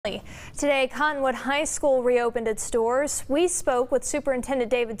Today, Cottonwood High School reopened its doors. We spoke with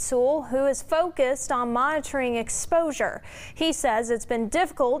Superintendent David Sewell, who is focused on monitoring exposure. He says it's been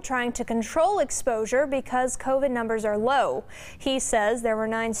difficult trying to control exposure because COVID numbers are low. He says there were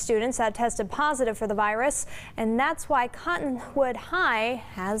 9 students that tested positive for the virus, and that's why Cottonwood High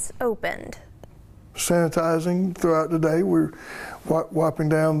has opened. Sanitizing throughout the day. We're wiping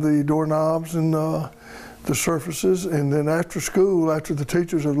down the doorknobs and the surfaces, and then after school, after the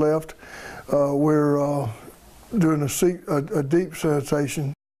teachers have left, we're doing a deep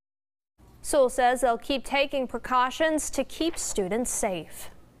sanitation. Sewell says they'll keep taking precautions to keep students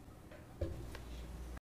safe.